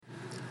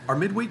Our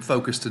midweek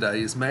focus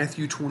today is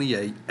Matthew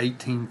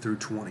 28:18 through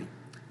 20.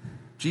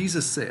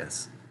 Jesus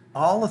says,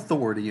 "All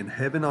authority in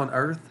heaven and on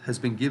earth has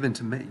been given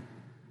to me.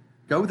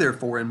 Go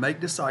therefore and make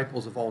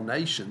disciples of all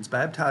nations,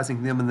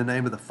 baptizing them in the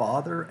name of the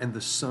Father and the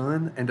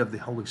Son and of the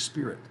Holy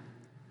Spirit,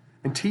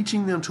 and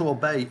teaching them to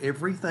obey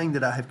everything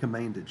that I have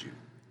commanded you.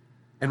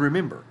 And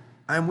remember,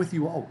 I am with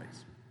you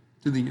always,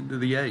 to the end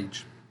of the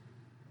age."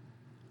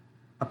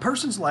 A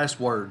person's last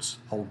words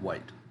hold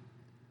weight.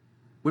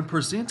 When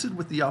presented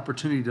with the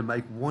opportunity to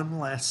make one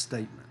last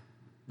statement,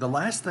 the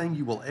last thing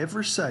you will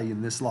ever say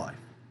in this life,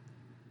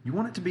 you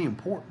want it to be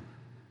important,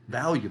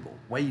 valuable,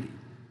 weighty.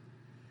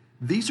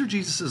 These are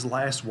Jesus'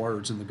 last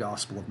words in the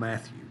Gospel of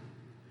Matthew.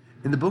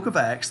 In the book of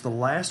Acts, the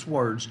last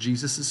words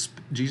Jesus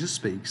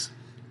speaks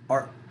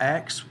are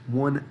Acts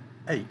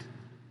 1:8.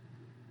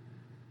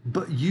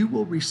 "But you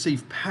will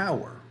receive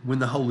power when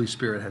the Holy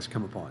Spirit has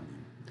come upon you,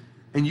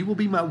 and you will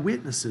be my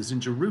witnesses in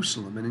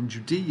Jerusalem and in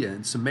Judea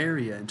and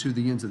Samaria and to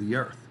the ends of the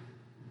earth."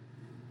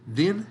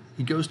 Then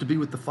he goes to be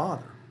with the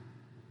Father.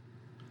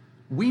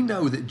 We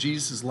know that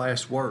Jesus'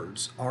 last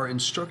words are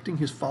instructing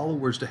his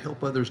followers to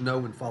help others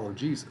know and follow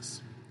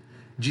Jesus.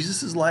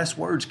 Jesus' last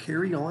words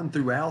carry on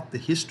throughout the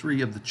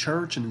history of the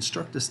church and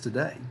instruct us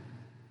today.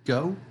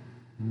 Go,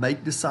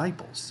 make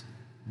disciples,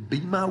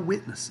 be my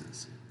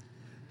witnesses,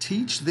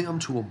 teach them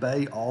to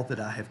obey all that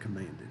I have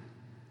commanded.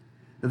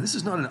 Now, this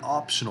is not an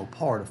optional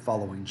part of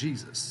following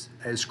Jesus.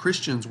 As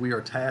Christians, we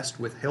are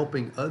tasked with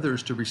helping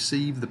others to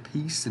receive the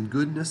peace and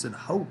goodness and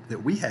hope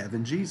that we have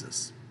in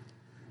Jesus.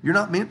 You're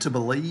not meant to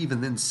believe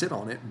and then sit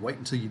on it and wait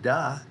until you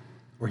die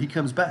or he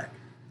comes back.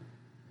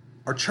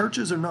 Our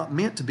churches are not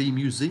meant to be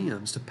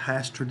museums to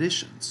past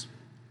traditions.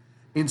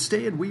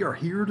 Instead, we are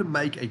here to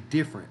make a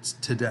difference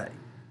today.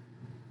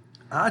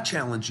 I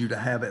challenge you to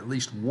have at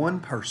least one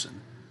person,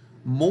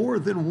 more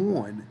than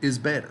one is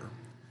better,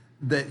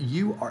 that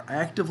you are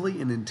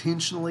actively and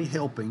intentionally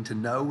helping to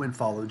know and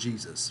follow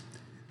Jesus.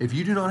 If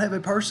you do not have a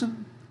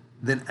person,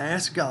 then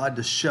ask God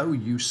to show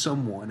you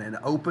someone and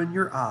open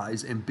your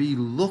eyes and be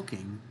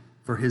looking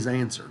for his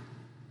answer.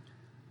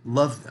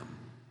 Love them,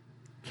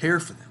 care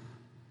for them,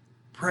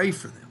 pray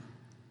for them,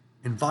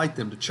 invite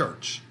them to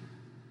church.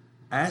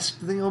 Ask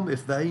them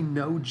if they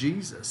know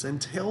Jesus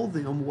and tell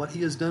them what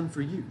he has done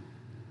for you.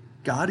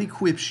 God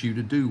equips you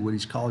to do what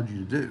he's called you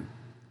to do.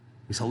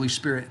 His Holy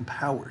Spirit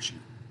empowers you.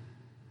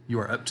 You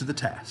are up to the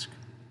task.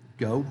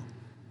 Go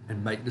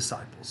and make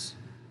disciples.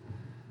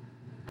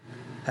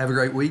 Have a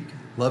great week.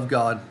 Love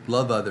God,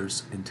 love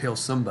others, and tell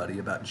somebody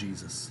about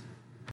Jesus.